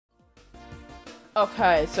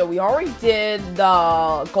Okay, so we already did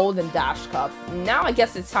the Golden Dash Cup. Now I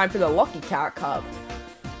guess it's time for the Lucky Cat Cup.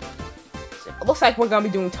 So it looks like we're gonna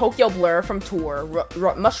be doing Tokyo Blur from Tour,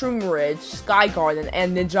 Mushroom Ridge, Sky Garden,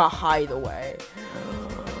 and Ninja Hideaway.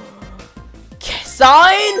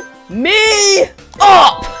 Sign me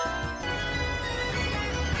up!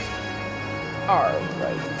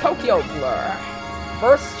 Alright, Tokyo Blur.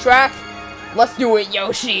 First track, let's do it,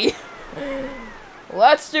 Yoshi.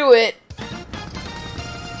 Let's do it.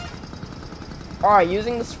 Alright,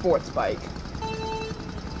 using the sports bike.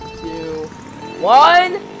 2,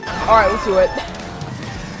 1. Alright, let's do it.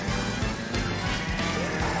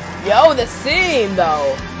 Yo, this theme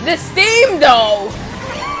though.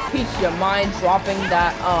 Peach, you mind dropping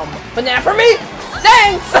that, banana for me?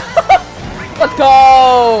 Thanks! Let's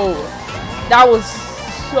go! That was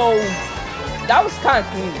kind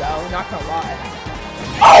of clean though, not gonna lie.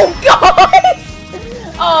 Oh, God!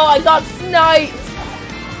 Oh, I got sniped!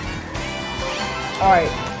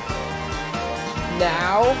 Alright.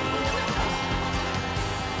 Now.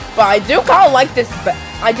 But I do kind of like this,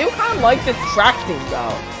 track theme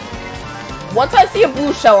though. Once I see a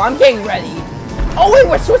blue shell, I'm getting ready. Oh wait,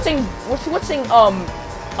 we're switching,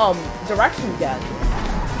 direction again.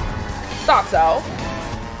 Thought so.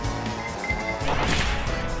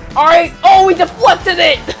 Alright, oh, we deflected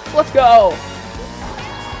it! Let's go.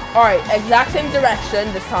 Alright, exact same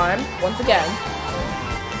direction this time, once again.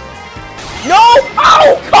 No!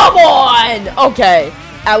 Oh, come on! Okay,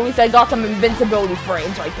 at least I got some invincibility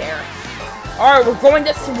frames right there. Alright, we're going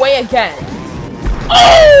this way again.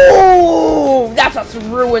 Oh! That just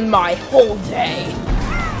ruined my whole day.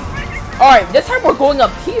 Alright, this time we're going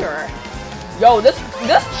up here. Yo, this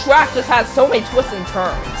track just has so many twists and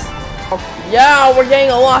turns. Yeah, we're getting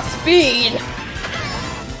a lot of speed.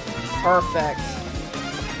 Perfect.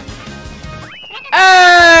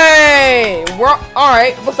 Hey!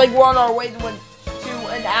 Alright, looks like we're on our way to an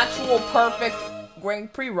actual perfect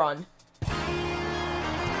Grand Prix run.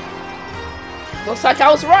 Looks like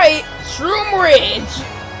I was right. Shroom Ridge.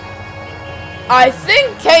 I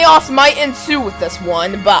think chaos might ensue with this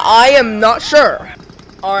one, but I am not sure.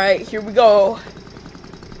 Alright, here we go.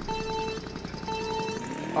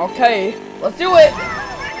 Okay, let's do it.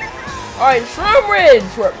 Alright, Shroom Ridge.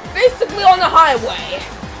 We're basically on the highway.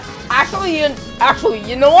 Actually,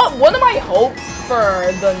 you know what? One of my hopes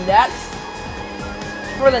for the next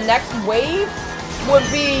wave would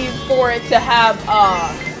be for it to have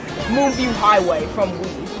Moonview Highway from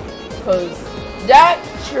Wii, because that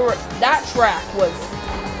track was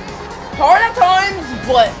hard at times,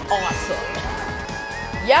 but awesome.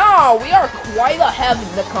 Yeah, we are quite ahead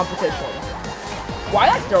of the competition. Why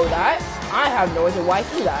did I throw that? I have no idea why I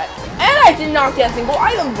threw that. And I did not get a single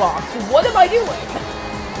item box. What am I doing?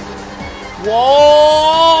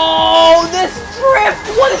 Whoa! This drift!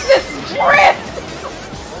 What is this drift?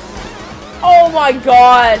 Oh my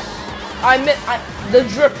gosh! The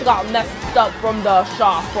drift got messed up from the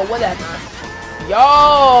shop, but whatever.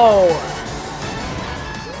 Yo!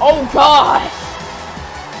 Oh gosh!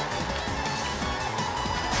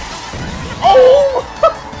 Oh!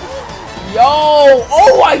 Yo!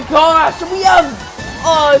 Oh my gosh! We have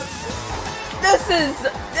this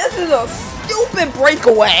is a stupid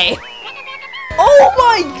breakaway. Oh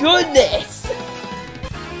my goodness!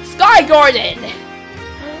 Sky Garden!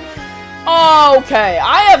 Okay,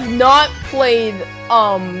 I have not played,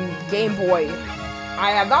 Game Boy.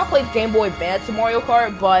 I have not played Game Boy Advance Mario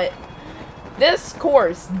Kart, but this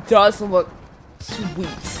course does look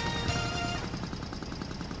sweet.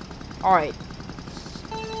 Alright.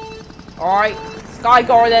 Alright, Sky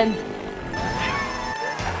Garden.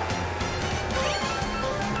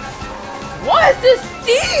 What is this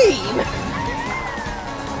theme?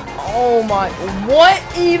 Oh my, what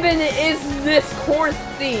even is this course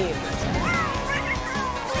theme?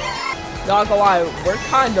 Not gonna lie, we're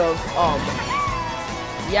kind of,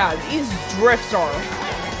 yeah, these drifts are,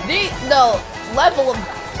 the level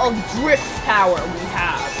of drift power we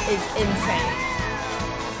have is insane.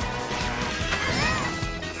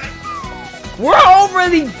 We're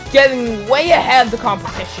already getting way ahead of the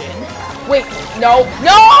competition. Wait, no,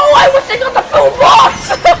 I was thinking of the boom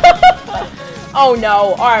box! Oh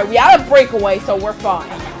no, alright, we had a breakaway, so we're fine.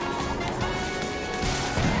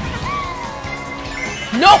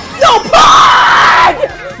 No, bomb!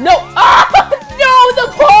 No, no, the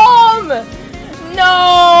bomb!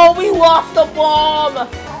 No, we lost the bomb!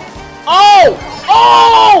 Oh!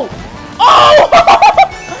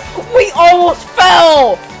 We almost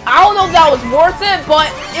fell! I don't know if that was worth it, but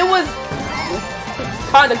it was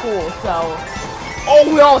kind of cool, so... Oh,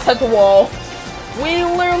 we almost hit the wall. We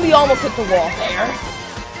literally almost hit the wall there.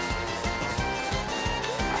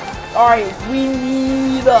 Alright, we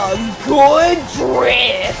need a good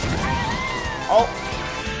drift. Oh.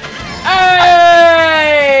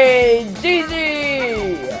 Hey! GG!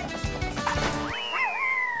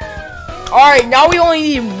 Alright, now we only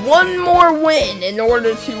need one more win in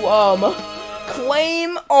order to,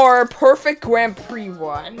 claim our perfect Grand Prix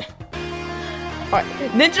run. Alright,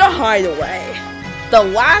 Ninja Hideaway. The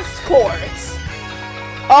last course.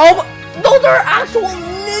 Oh, those are actual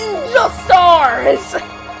ninja stars!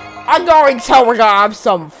 I can already tell we're gonna have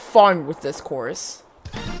some fun with this course.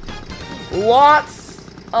 Lots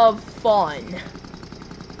of fun.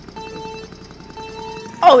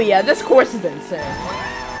 Oh yeah, this course is insane.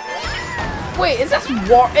 Wait, is this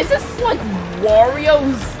like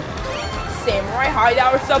Wario's samurai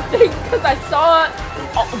hideout or something? Because I saw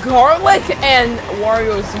garlic and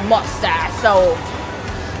Wario's mustache, so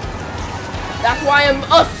that's why I'm.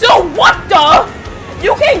 So what the?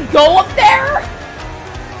 You can go up there?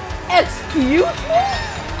 Excuse me?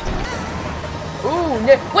 Ooh,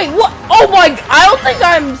 wait, what? Oh my! I don't think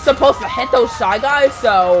I'm supposed to hit those Shy Guys,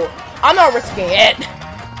 so I'm not risking it.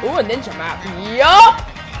 Ooh, a ninja map. Yup!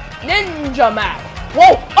 Ninja map.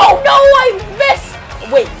 Whoa! Oh no, I missed!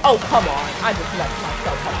 Wait, oh come on. I just messed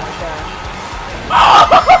myself up right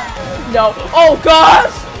there. No. Oh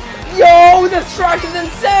gosh! Yo, this track is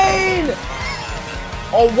insane!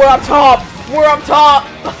 Oh, we're up top! We're up top!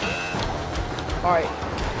 Alright.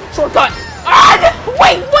 Shortcut! Ah!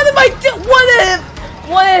 Wait, what am I doing?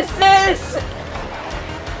 What is this?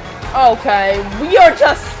 Okay, we're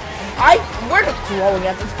just throwing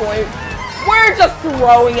at this point. We're just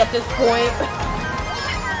throwing at this point.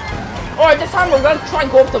 Alright, this time we're gonna try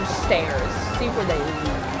and go up those stairs. See where they lead.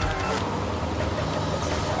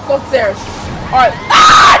 Go upstairs. Alright.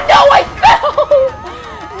 Ah! No, I fell!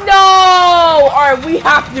 No! Alright, we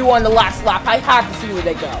have to do on the last lap. I have to see where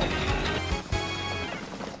they go.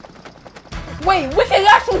 Wait, we can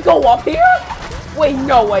actually go up here? Wait,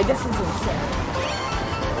 no way. This is insane.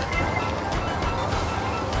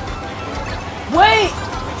 Wait!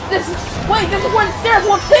 This is where the stairs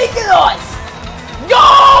were taking us! No!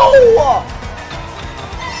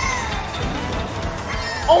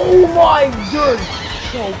 Oh my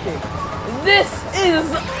goodness! Choking. This is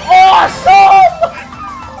awesome!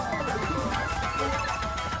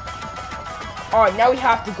 Alright, now we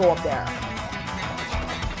have to go up there.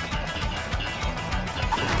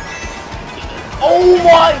 Oh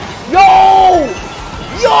my! Yo!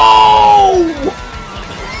 Yo!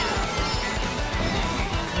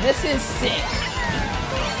 This is sick.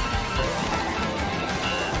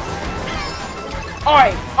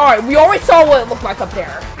 Alright, we already saw what it looked like up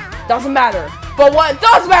there. Doesn't matter. But what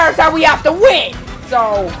does matter is that we have to win!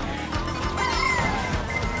 So...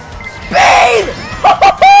 Speed!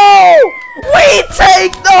 We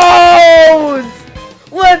take those!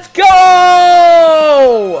 Let's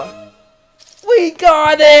go! We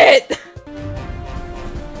got it!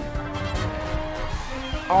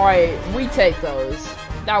 Alright, we take those.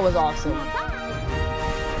 That was awesome.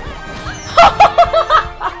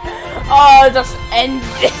 Oh, just end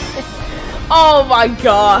it. Oh my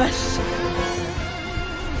gosh.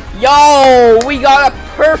 Yo, we got a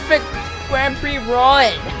perfect Grand Prix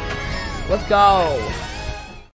run. Let's go.